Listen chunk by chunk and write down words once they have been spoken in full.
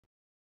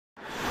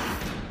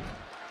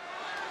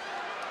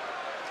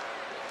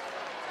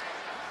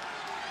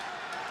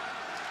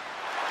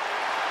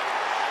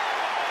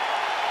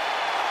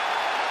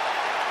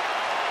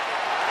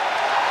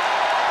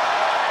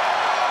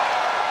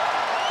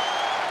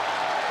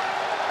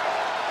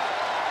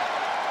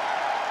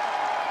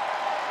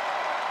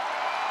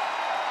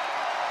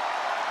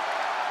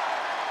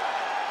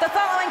The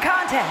following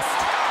contest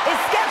is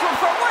scheduled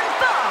for one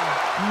fall,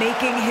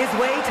 making his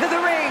way to the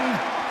ring,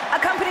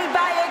 accompanied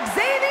by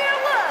Xavier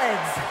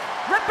Woods,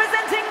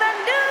 representing the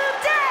New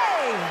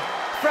Day,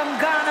 from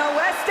Ghana,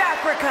 West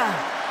Africa,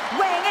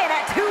 weighing in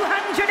at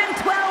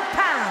 212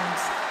 pounds,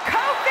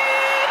 Kofi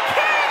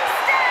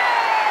Kingston!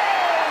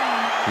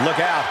 Look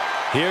out,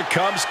 here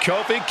comes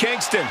Kofi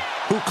Kingston,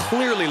 who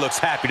clearly looks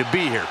happy to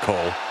be here,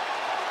 Cole.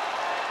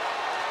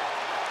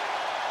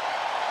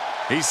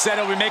 He said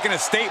he'll be making a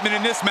statement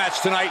in this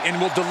match tonight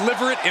and will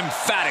deliver it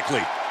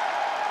emphatically.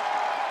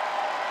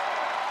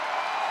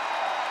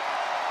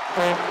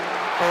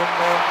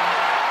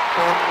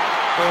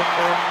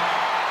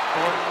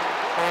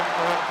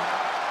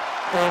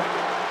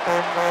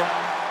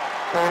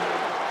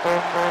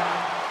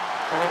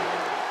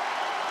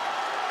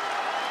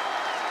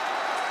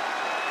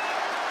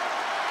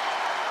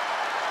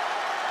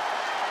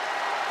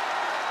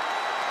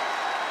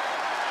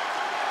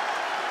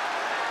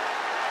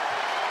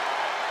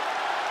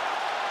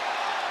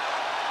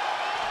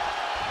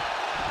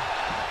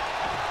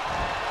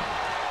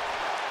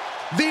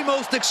 The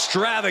most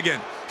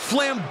extravagant,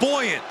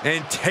 flamboyant,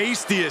 and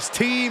tastiest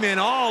team in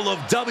all of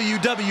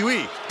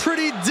WWE,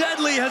 Pretty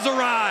Deadly, has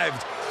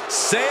arrived.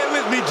 Say it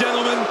with me,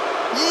 gentlemen.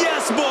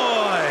 Yes,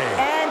 boy!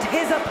 And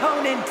his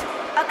opponent,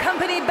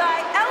 accompanied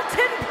by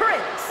Elton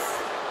Prince,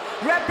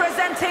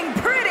 representing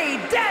Pretty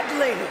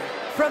Deadly,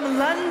 from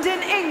London,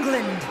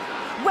 England,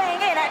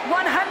 weighing in at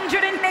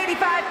 185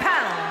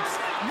 pounds,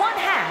 one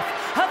half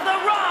of the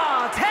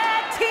Raw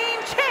Tag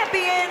Team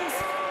Champions,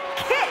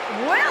 Kit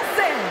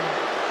Wilson.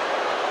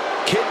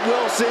 Kit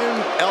Wilson,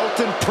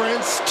 Elton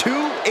Prince,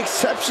 two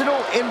exceptional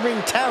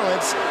in-ring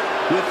talents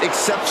with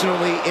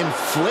exceptionally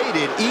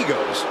inflated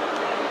egos.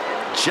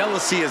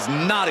 Jealousy is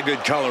not a good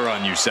color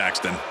on you,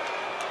 Saxton.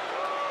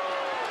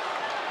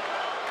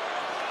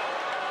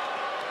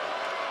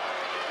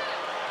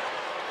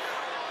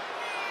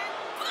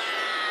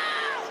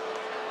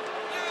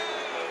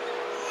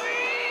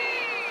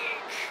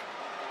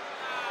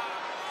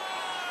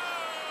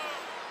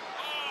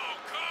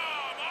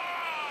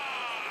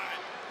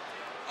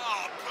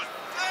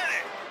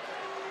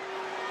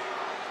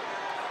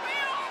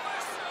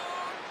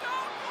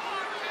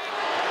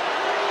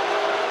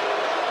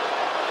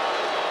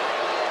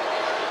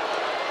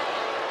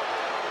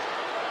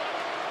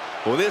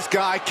 Well, this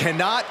guy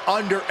cannot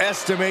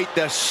underestimate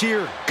the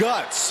sheer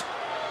guts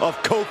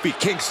of Kofi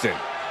Kingston.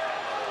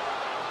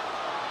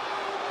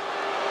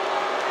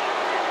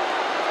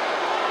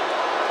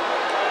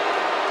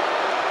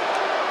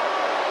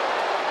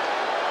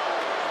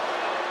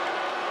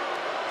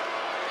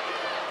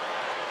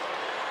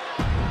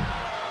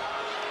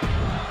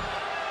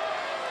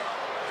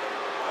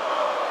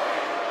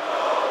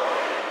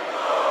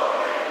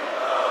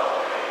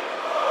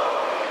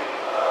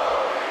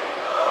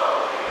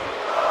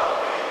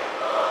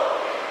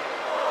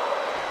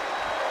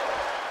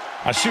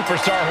 A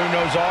superstar who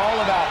knows all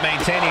about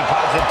maintaining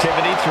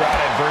positivity throughout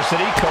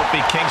adversity,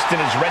 Kofi Kingston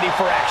is ready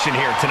for action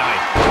here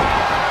tonight.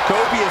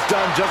 Kofi has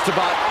done just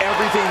about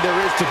everything there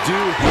is to do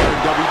here in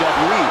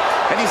WWE,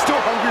 and he's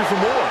still hungry for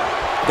more.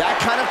 That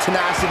kind of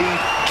tenacity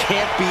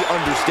can't be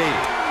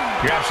understated.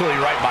 You're absolutely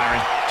right, Byron.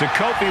 To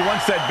Kofi,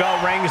 once that bell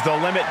rings, the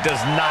limit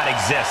does not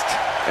exist.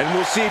 And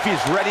we'll see if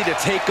he's ready to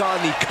take on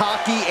the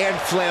cocky and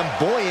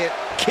flamboyant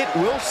Kit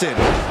Wilson,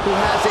 who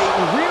has a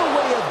real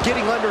way of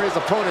getting under his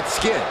opponent's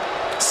skin.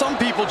 Some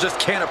people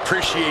just can't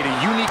appreciate a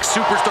unique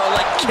superstar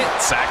like Kit,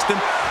 Saxton,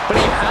 but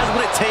he has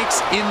what it takes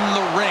in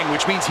the ring,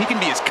 which means he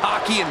can be as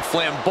cocky and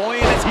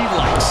flamboyant as he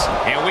likes.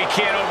 And we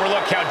can't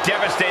overlook how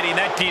devastating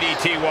that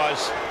DDT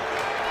was.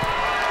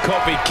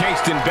 Kofi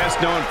Kingston,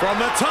 best known from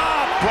the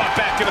top, brought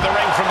back into the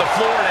ring from the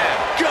floor now.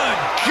 Good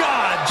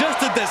God, just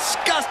a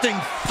disgusting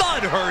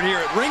thud heard here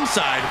at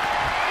ringside.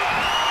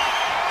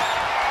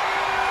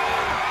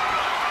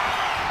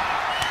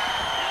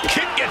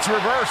 Kit gets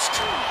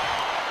reversed.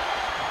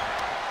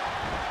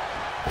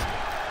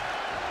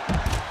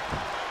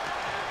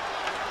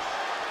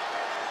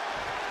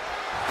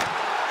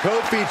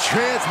 Kofi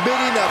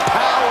transmitting the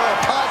power of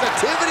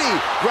positivity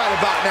right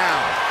about now.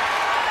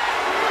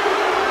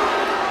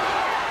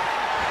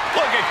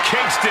 Look at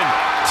Kingston,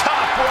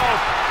 top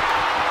rope.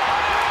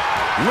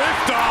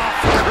 Lift off,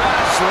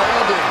 crash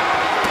landing.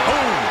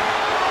 Boom.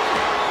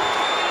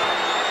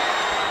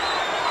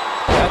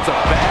 That's a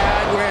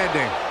bad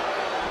landing.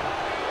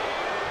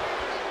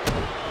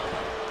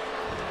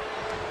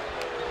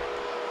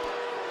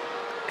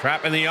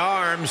 Trapping the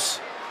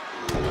arms.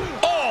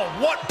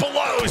 What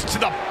blows to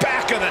the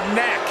back of the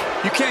neck?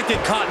 You can't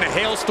get caught in a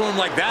hailstorm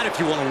like that if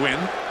you want to win.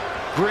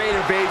 Great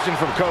evasion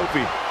from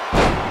Kofi.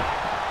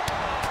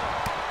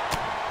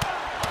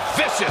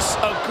 Vicious,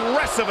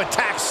 aggressive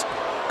attacks.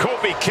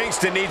 Kofi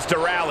Kingston needs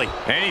to rally.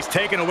 And he's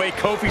taking away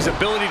Kofi's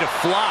ability to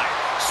fly.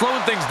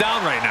 Slowing things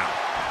down right now.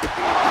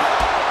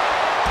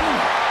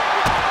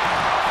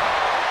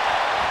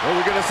 What are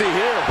we going to see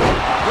here?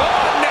 Oh,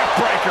 neck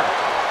breaker.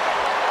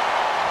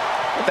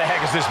 What the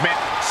heck is this, man?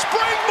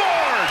 Springboard!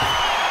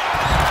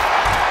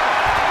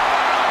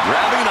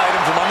 Grabbing an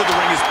item from under the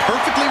ring is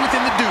perfectly within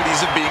the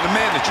duties of being a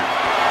manager.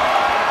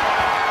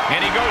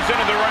 And he goes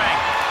into the ring.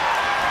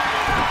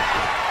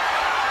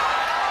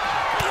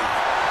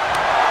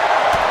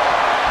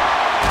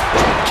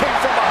 Kick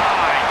from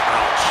behind.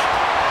 Ouch.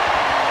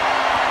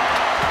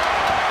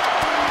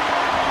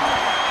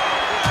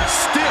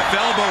 Stiff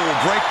elbow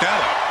will break that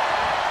up.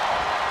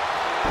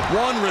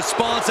 One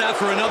response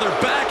after another.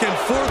 Back and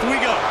forth we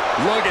go.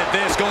 Look at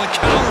this, going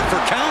counter for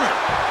counter.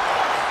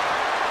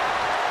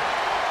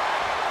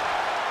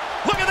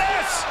 Look at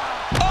this!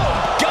 Oh,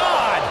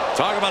 God!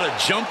 Talk about a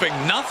jumping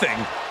nothing.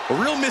 A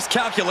real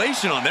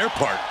miscalculation on their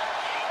part.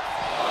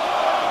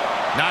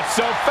 Not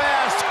so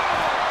fast.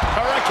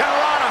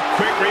 Hurricanrana.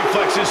 Quick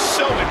reflexes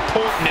so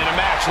important in a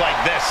match like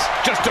this.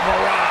 Just a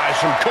barrage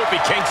from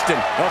Kofi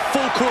Kingston. A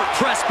full court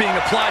press being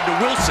applied to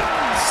Wilson.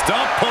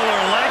 Stump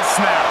puller leg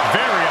snap.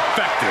 Very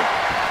effective.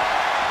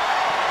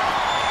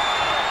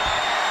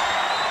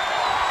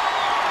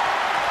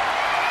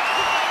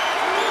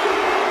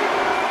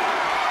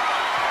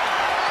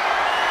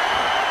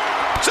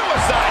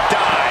 Suicide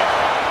dive.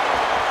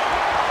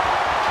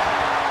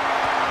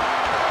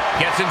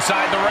 Gets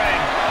inside the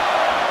ring.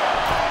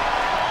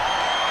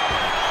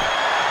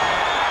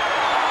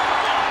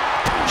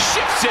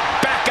 Shifts it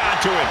back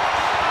onto him.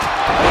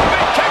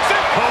 Big kicks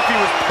it. Kofi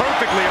was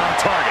perfectly on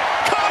target.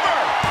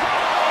 Cover.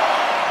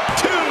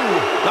 2.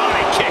 Oh,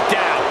 he kicked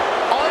out.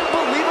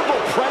 Unbelievable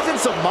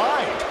presence of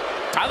mind.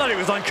 I thought he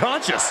was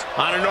unconscious.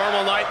 On a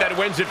normal night, that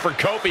wins it for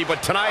Kofi,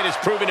 but tonight has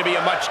proven to be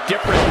a much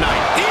different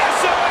night. The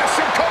SOS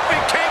from Kofi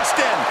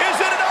Kingston. Is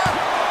it enough?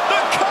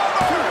 The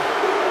cover.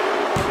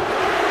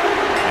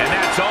 And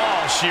that's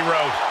all she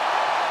wrote.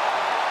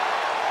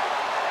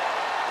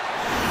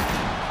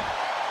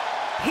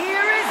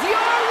 Here is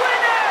your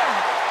winner,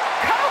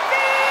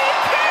 Kofi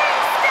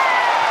Kingston!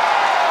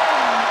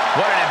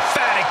 What an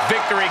emphatic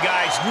victory,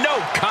 guys. No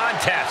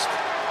contest.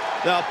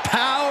 The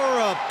power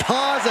of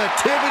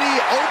positivity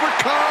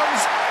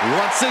overcomes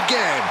once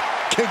again.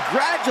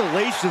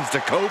 Congratulations to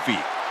Kofi.